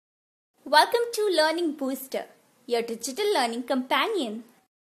Welcome to Learning Booster, your digital learning companion.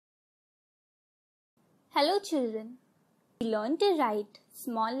 Hello children. We learn to write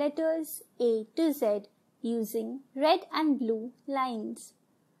small letters A to Z using red and blue lines.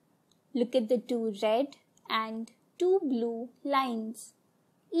 Look at the two red and two blue lines.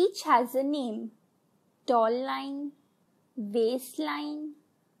 Each has a name: tall line, waistline,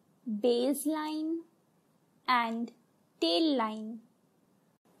 baseline, and tail line.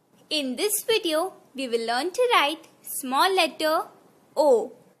 In this video, we will learn to write small letter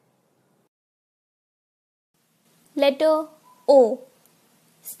O. Letter O.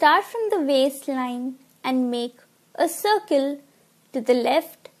 Start from the waistline and make a circle to the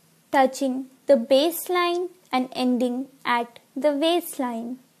left, touching the baseline and ending at the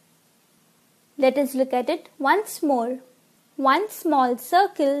waistline. Let us look at it once more. One small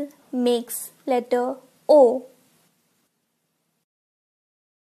circle makes letter O.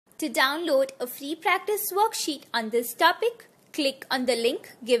 To download a free practice worksheet on this topic, click on the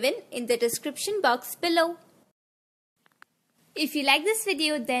link given in the description box below. If you like this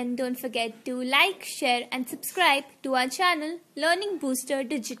video, then don't forget to like, share and subscribe to our channel Learning Booster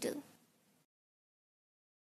Digital.